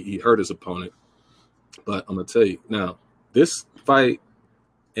round he hurt his opponent. But I'm gonna tell you now, this fight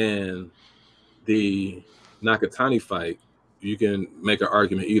and the Nakatani fight, you can make an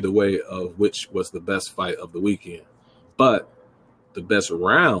argument either way of which was the best fight of the weekend. But the best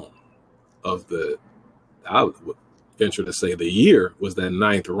round of I would venture to say the year, was that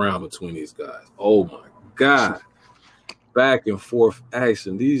 9th round between these guys. Oh my God. Back and forth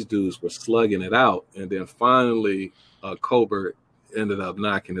action. These dudes were slugging it out. And then finally, Colbert ended up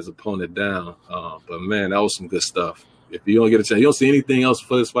knocking his opponent down. But man, that was some good stuff. If you don't get a chance, you don't see anything else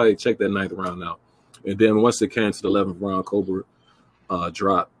for this fight, check that 9th round out. And then once it came to the 11th round, Colbert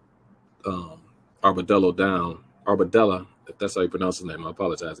dropped Arbadella down. Arbadella, if that's how you pronounce his name, I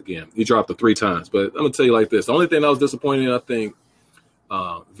apologize again. He dropped it 3 times. But I'm going to tell you like this. The only thing that was disappointing, I think,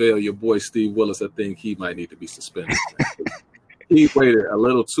 Vail, your boy Steve Willis, I think he might need to be suspended. He waited a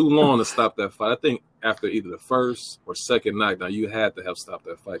little too long to stop that fight. I think after either the first or second knockdown, you had to have stopped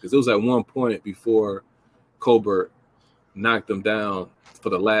that fight, because it was at one point before Colbert knocked him down for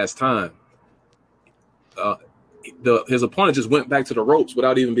the last time. His opponent just went back to the ropes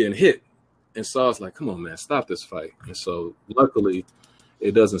without even being hit. And so I was like, come on, man, stop this fight. And so luckily,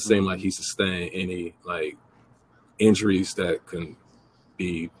 it doesn't seem like he sustained any like injuries that can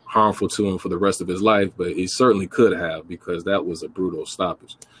be harmful to him for the rest of his life, but he certainly could have, because that was a brutal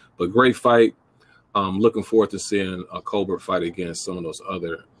stoppage. But great fight. Looking forward to seeing Colbert fight against some of those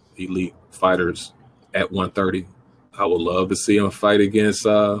other elite fighters at 130. I would love to see him fight against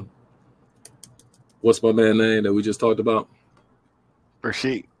what's my man's name that we just talked about?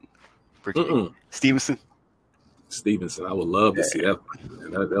 Brzezinski. Stevenson. Stevenson. I would love to see that.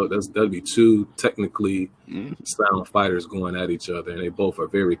 And that'd be two technically sound fighters going at each other, and they both are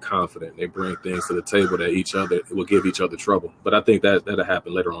very confident. They bring things to the table that each other will give each other trouble. But I think that'll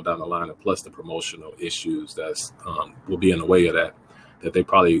happen later on down the line, and plus the promotional issues that's will be in the way of that. That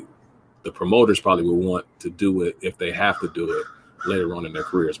the promoters probably will want to do it if they have to do it later on in their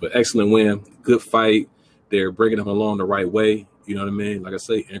careers. But excellent win, good fight. They're bringing him along the right way. You know what I mean? Like I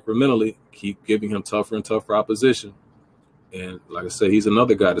say, incrementally, keep giving him tougher and tougher opposition. And like I say, he's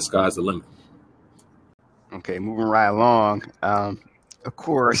another guy. The sky's the limit. Okay, moving right along. Of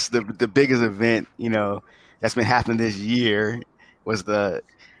course, the biggest event, that's been happening this year was the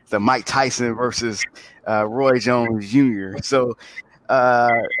Mike Tyson versus Roy Jones Jr. So,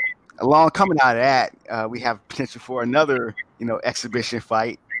 coming out of that, we have potential for another, exhibition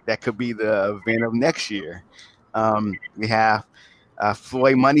fight that could be the event of next year. We have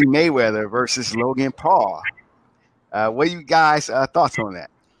Floyd Money Mayweather versus Logan Paul. What are you guys' thoughts on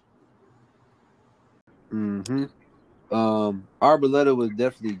that? Arboleda was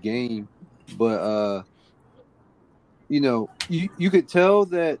definitely game, but you could tell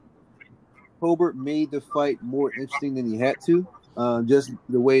that Hobart made the fight more interesting than he had to, just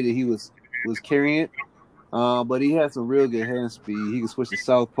the way that he was carrying it. But he has some real good hand speed. He can switch to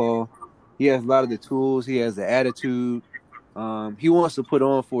southpaw. He has a lot of the tools. He has the attitude. He wants to put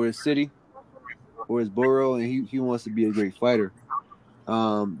on for his city, for his borough, and he wants to be a great fighter.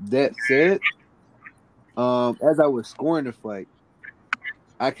 That said, as I was scoring the fight,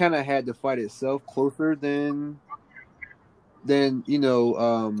 I kind of had the fight itself closer than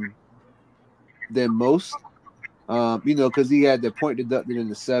most, because he had the point deducted in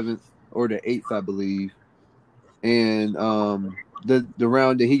the 7th or the 8th, I believe, and the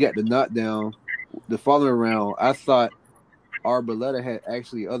round that he got the knockdown, the following round, I thought Arboleda had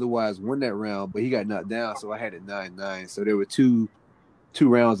actually otherwise won that round, but he got knocked down, so I had it 9-9. So there were two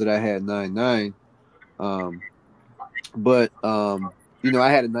rounds that I had 9-9. But I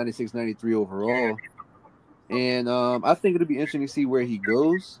had a 96-93 overall. And I think it'll be interesting to see where he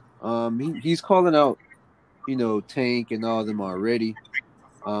goes. He's calling out, Tank and all of them already.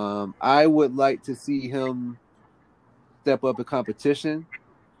 I would like to see him step up a competition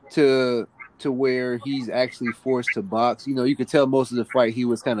to where he's actually forced to box. You could tell most of the fight he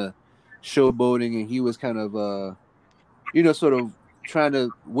was kind of showboating, and he was kind of, sort of trying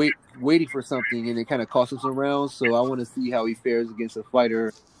to waiting for something, and it kind of cost him some rounds. So I want to see how he fares against a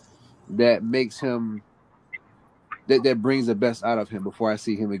fighter that makes him that brings the best out of him before I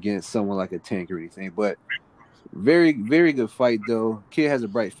see him against someone like a Tank or anything. But very, very good fight, though. Kid has a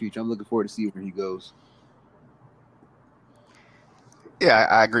bright future. I'm looking forward to see where he goes. Yeah,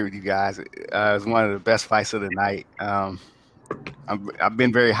 I agree with you guys. It was one of the best fights of the night. I've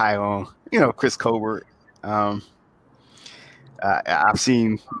been very high on, Chris Colbert. I've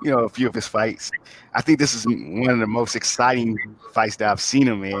seen, a few of his fights. I think this is one of the most exciting fights that I've seen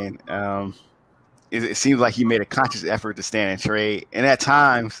him in. It seems like he made a conscious effort to stand and trade. And at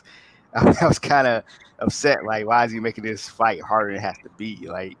times, I was kind of upset, like, why is he making this fight harder than it has to be?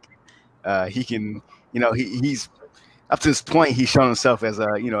 Like, he can, he's up to this point, he's shown himself as a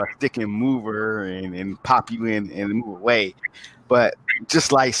stick and mover and pop you in and move away. But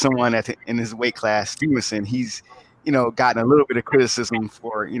just like someone in his weight class, Stevenson, he's gotten a little bit of criticism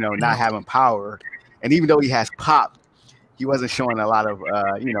for not having power. And even though he has pop, he wasn't showing a lot of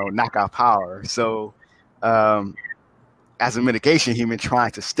knockout power. So as a mitigation, he's been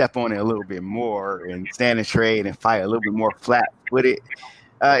trying to step on it a little bit more and stand and trade and fight a little bit more flat-footed.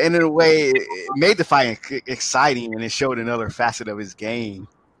 And in a way, it made the fight exciting, and it showed another facet of his game.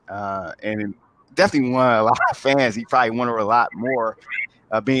 And it definitely won a lot of fans. He probably won a lot more,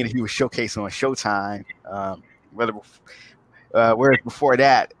 being that he was showcased on Showtime. Whereas before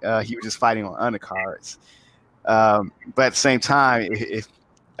that, he was just fighting on undercards. But at the same time, if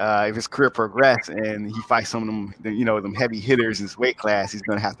his career progressed and he fights some of them, them heavy hitters in his weight class, he's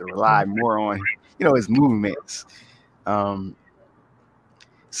going to have to rely more on, his movements.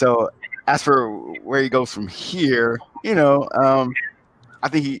 So as for where he goes from here, I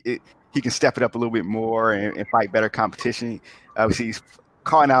think he can step it up a little bit more and fight better competition. Obviously, he's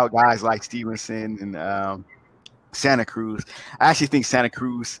calling out guys like Stevenson and Santa Cruz. I actually think Santa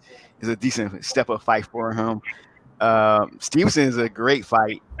Cruz is a decent step-up fight for him. Stevenson is a great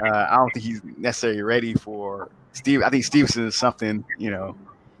fight. I don't think he's necessarily ready for Steve. I think Stevenson is something,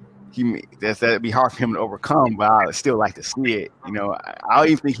 that'd be hard for him to overcome, but I'd still like to see it. I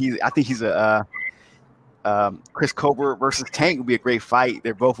think he's a Chris Colbert versus Tank would be a great fight.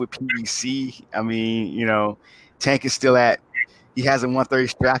 They're both with PBC. I mean, Tank is still at He has a 130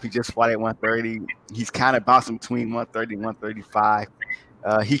 strap. He just fought at 130. He's kind of bouncing between 130 and 135.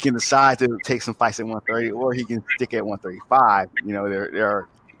 He can decide to take some fights at 130, or he can stick at 135. You know, there are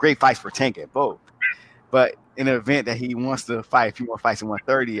great fights for Tank at both. But in an event that he wants to fight a few more fights at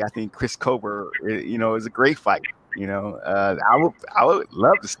 130, I think Chris Colbert, you know, is a great fight. You know, I would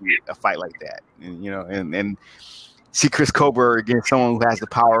love to see a fight like that. And, you know, and see Chris Colbert against someone who has the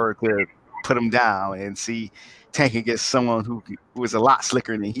power to put him down, and see Tank against someone who is a lot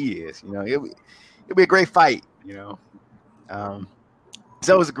slicker than he is. You know, it'll be a great fight. You know,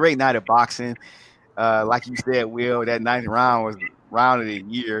 so it was a great night of boxing. Like you said, Will, that ninth round was round of the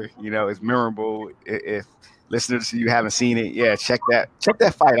year. You know, it's memorable. If listeners, you haven't seen it, yeah, check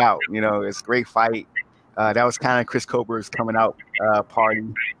that fight out. You know, it's a great fight. That was kind of Chris Colbert's coming out party,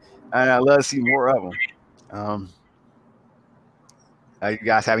 and I love to see more of them. You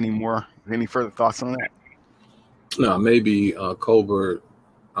guys have any further thoughts on that? No, maybe Colbert.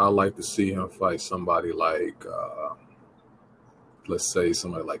 I'd like to see him fight somebody like, let's say,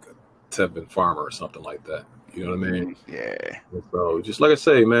 somebody like a Tevin Farmer or something like that. You know what I mean? Yeah. So just like I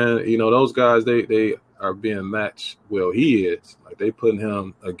say, man, you know, those guys, they are being matched. Well, he is. Like, they putting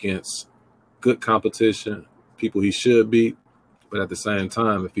him against good competition, people he should beat. But at the same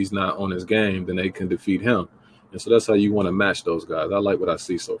time, if he's not on his game, then they can defeat him. And so that's how you want to match those guys. I like what I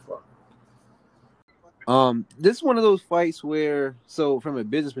see so far. This is one of those fights where, so from a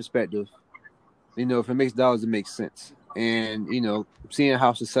business perspective, you know, if it makes dollars, it makes sense. And, you know, seeing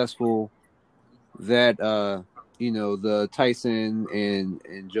how successful that, you know, the Tyson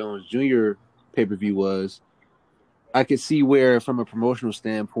and Jones Jr. pay-per-view was, I could see where, from a promotional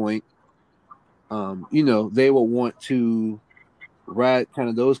standpoint, you know, they would want to ride kind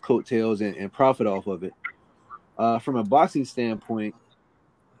of those coattails and profit off of it. From a boxing standpoint,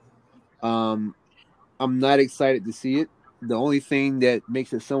 I'm not excited to see it. The only thing that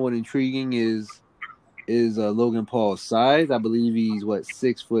makes it somewhat intriguing is Logan Paul's size. I believe he's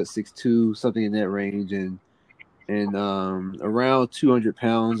 6 foot 6'2", something in that range, and around 200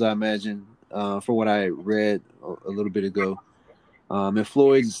 pounds, I imagine, for what I read a little bit ago. And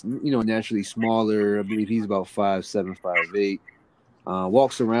Floyd's, you know, naturally smaller. I believe he's about 5'7", 5'8".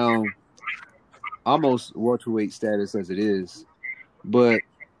 Walks around almost welterweight status as it is, but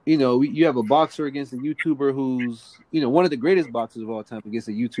you know, you have a boxer against a YouTuber who's, you know, one of the greatest boxers of all time against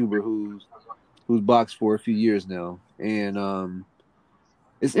a YouTuber who's boxed for a few years now. And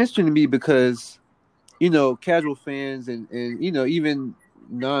it's interesting to me because, you know, casual fans and you know, even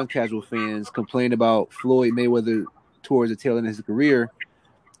non-casual fans complain about Floyd Mayweather towards the tail end of his career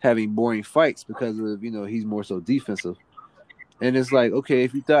having boring fights because of, you know, he's more so defensive. And it's like, okay,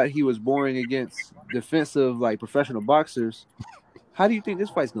 if you thought he was boring against defensive, like, professional boxers, how do you think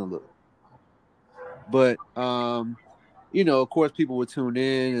this fight's going to look? But, you know, of course, people will tune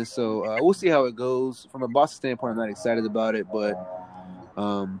in. And so we'll see how it goes. From a boxing standpoint, I'm not excited about it. But,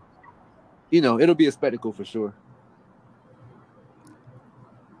 you know, it'll be a spectacle for sure.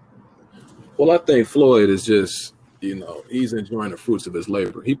 Well, I think Floyd is just, you know, he's enjoying the fruits of his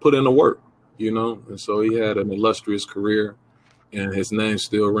labor. He put in the work, you know, and so he had an illustrious career, and his name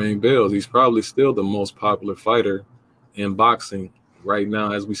still rings bells. He's probably still the most popular fighter in boxing right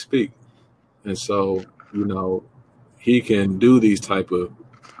now as we speak. And so, you know, he can do these type of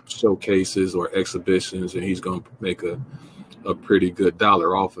showcases or exhibitions, and he's going to make a pretty good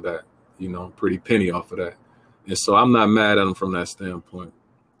dollar off of that, you know, pretty penny off of that. And so I'm not mad at him from that standpoint.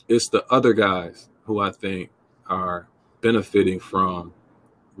 It's the other guys who I think are benefiting from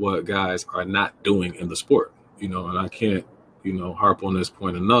what guys are not doing in the sport, you know, and I can't, you know, harp on this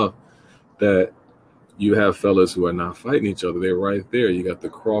point enough that you have fellas who are not fighting each other. They're right there. You got the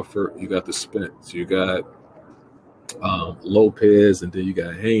Crawford, you got the Spence, you got Lopez, and then you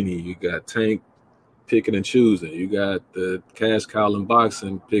got Haney, you got Tank picking and choosing, you got the Cash Cow in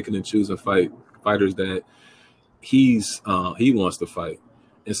boxing picking and choosing fighters that he wants to fight.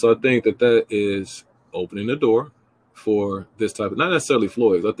 And so I think that is opening the door for this type of, not necessarily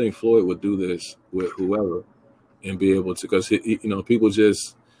Floyd. I think Floyd would do this with whoever and be able to, because you know, people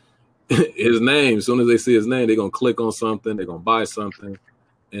just, his name, as soon as they see his name, they're going to click on something, they're going to buy something,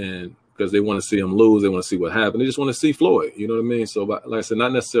 and because they want to see him lose, they want to see what happened. They just want to see Floyd, you know what I mean? So, like I said,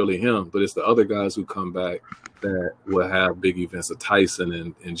 not necessarily him, but it's the other guys who come back that will have big events of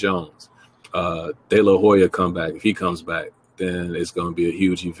Tyson and Jones. De La Hoya come back. If he comes back, then it's going to be a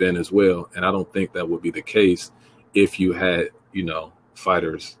huge event as well. And I don't think that would be the case if you had, you know,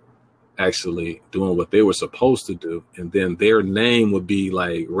 fighters actually doing what they were supposed to do, and then their name would be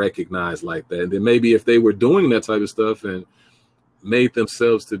like recognized like that. And then maybe if they were doing that type of stuff and made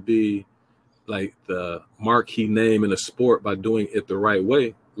themselves to be like the marquee name in a sport by doing it the right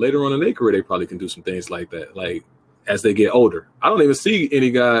way, later on in their career, they probably can do some things like that. Like as they get older, I don't even see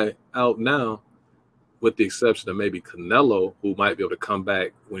any guy out now, with the exception of maybe Canelo, who might be able to come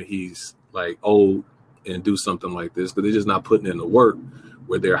back when he's like old and do something like this, but they're just not putting in the work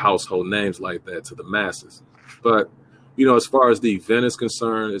where they're household names like that to the masses. But as far as the event is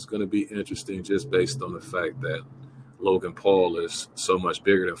concerned, it's going to be interesting just based on the fact that Logan Paul is so much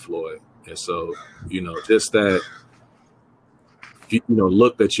bigger than Floyd. And so, just that,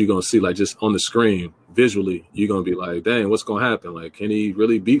 look that you're going to see, like just on the screen, visually, you're going to be like, dang, what's going to happen? Like, can he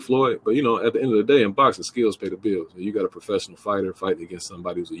really beat Floyd? But, at the end of the day, in boxing, skills pay the bills. You got a professional fighter fighting against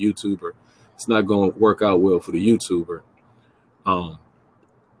somebody who's a YouTuber. It's not going to work out well for the YouTuber. But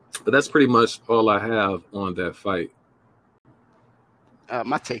that's pretty much all I have on that fight.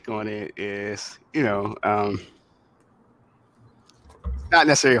 My take on it is, not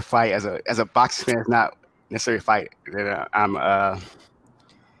necessarily a fight as a boxing fan. It's not necessarily a fight that I'm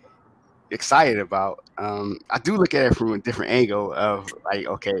excited about. I do look at it from a different angle of like,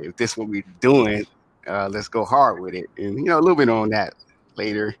 okay, if this is what we're doing, let's go hard with it. And a little bit on that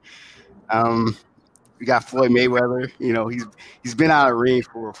later. We got Floyd Mayweather. He's been out of the ring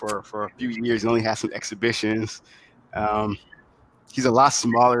for a few years. He only has some exhibitions. He's a lot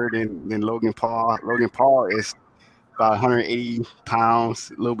smaller than Logan Paul. Logan Paul is about 180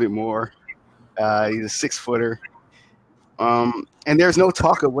 pounds, a little bit more. He's a 6-footer. And there's no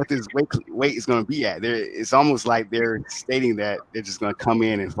talk of what this weight is going to be at. It's almost like they're stating that they're just going to come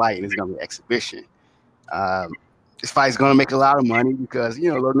in and fight, and it's going to be an exhibition. This fight is going to make a lot of money because,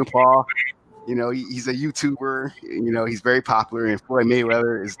 Logan Paul, he's a YouTuber. He's very popular, and Floyd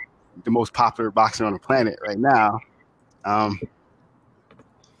Mayweather is the most popular boxer on the planet right now.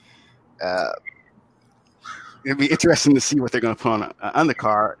 It'd be interesting to see what they're going to put on an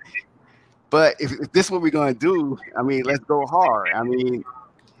undercard. But if this is what we're going to do, let's go hard.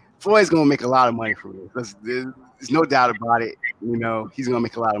 Floyd's going to make a lot of money from this. There's no doubt about it. He's going to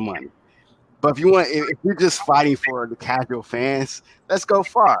make a lot of money. But if you're just fighting for the casual fans, let's go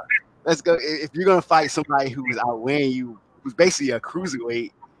far. Let's go. If you're going to fight somebody who is outweighing you, who's basically a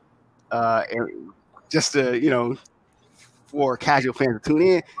cruiserweight, and just to, for casual fans to tune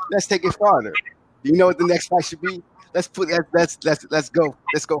in, let's take it farther. You know what the next fight should be? Let's go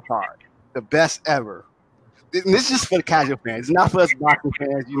hard. The best ever. And this is just for the casual fans. It's not for us boxing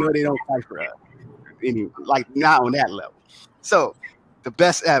fans. They don't fight for us. Not on that level. So, the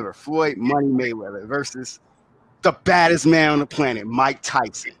best ever, Floyd Money Mayweather versus the baddest man on the planet, Mike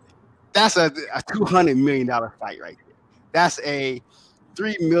Tyson. That's a $200 million fight right there. That's a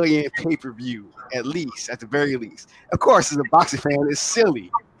 $3 million pay-per-view, at the very least. Of course, as a boxing fan, it's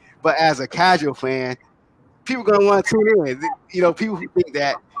silly. But as a casual fan, people are going to want to tune in. People who think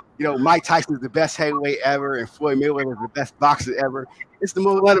that, Mike Tyson is the best heavyweight ever and Floyd Mayweather is the best boxer ever. It's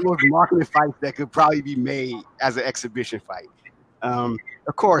one of the most marketed fights that could probably be made as an exhibition fight.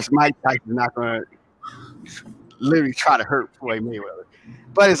 Of course, Mike Tyson is not going to literally try to hurt Floyd Mayweather.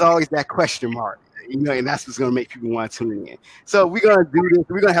 But it's always that question mark, and that's what's going to make people want to tune in. So we're going to do this.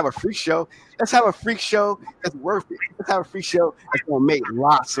 We're going to have a freak show. Let's have a freak show that's worth it. Let's have a freak show that's going to make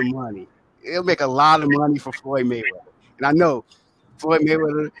lots of money. It'll make a lot of money for Floyd Mayweather. And I know Floyd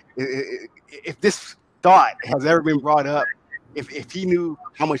Mayweather, if this thought has ever been brought up, if he knew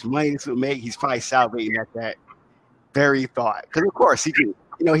how much money this would make, he's probably salivating at that very thought. Because, of course, he can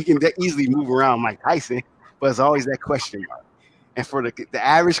easily move around Mike Tyson, but it's always that question mark. And for the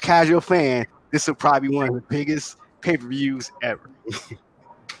average casual fan, this will probably be one of the biggest pay-per-views ever.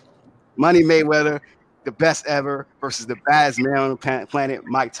 Money Mayweather, the best ever, versus the baddest man on the planet,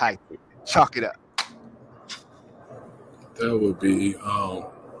 Mike Tyson. Chalk it up. That would be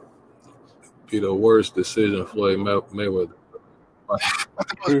the worst decision Floyd Mayweather.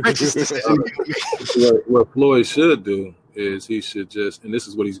 What Floyd should do is he should just, and this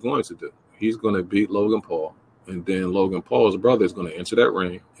is what he's going to do. He's going to beat Logan Paul, and then Logan Paul's brother is going to enter that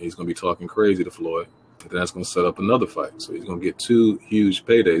ring, and he's going to be talking crazy to Floyd, and then that's going to set up another fight. So he's going to get 2 huge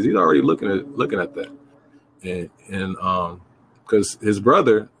paydays. He's already looking at that, and because his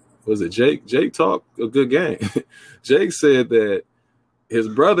brother, was it Jake? Jake talked a good game. Jake said that his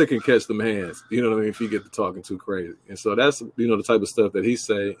brother can catch them hands. You know what I mean? If he get to talking too crazy, and so that's the type of stuff that he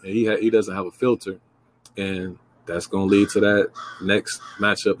say, and he doesn't have a filter, and that's going to lead to that next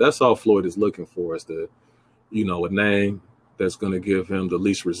matchup. That's all Floyd is looking for, is a name that's going to give him the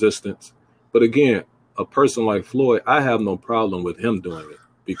least resistance. But again, a person like Floyd, I have no problem with him doing it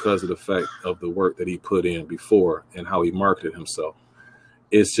because of the fact of the work that he put in before and how he marketed himself.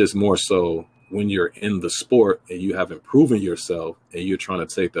 It's just more so when you're in the sport and you haven't proven yourself and you're trying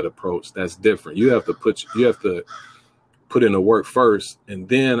to take that approach, that's different. You have to put in the work first, and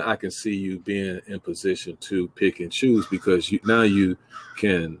then I can see you being in position to pick and choose, because now you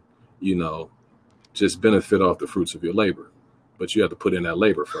can, just benefit off the fruits of your labor. But you have to put in that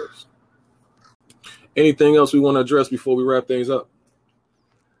labor first. Anything else we want to address before we wrap things up?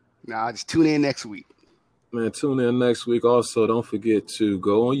 Nah, just tune in next week. Man, tune in next week. Also, don't forget to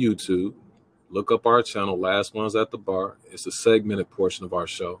go on YouTube, look up our channel, Last Ones at the Bar. It's a segmented portion of our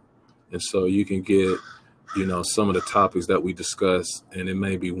show. And so you can get, some of the topics that we discuss, and it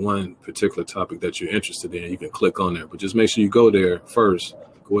may be one particular topic that you're interested in. You can click on there, but just make sure you go there first.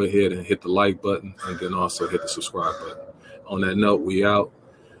 Go ahead and hit the like button, and then also hit the subscribe button. On that note, we out.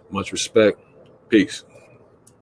 Much respect. Peace.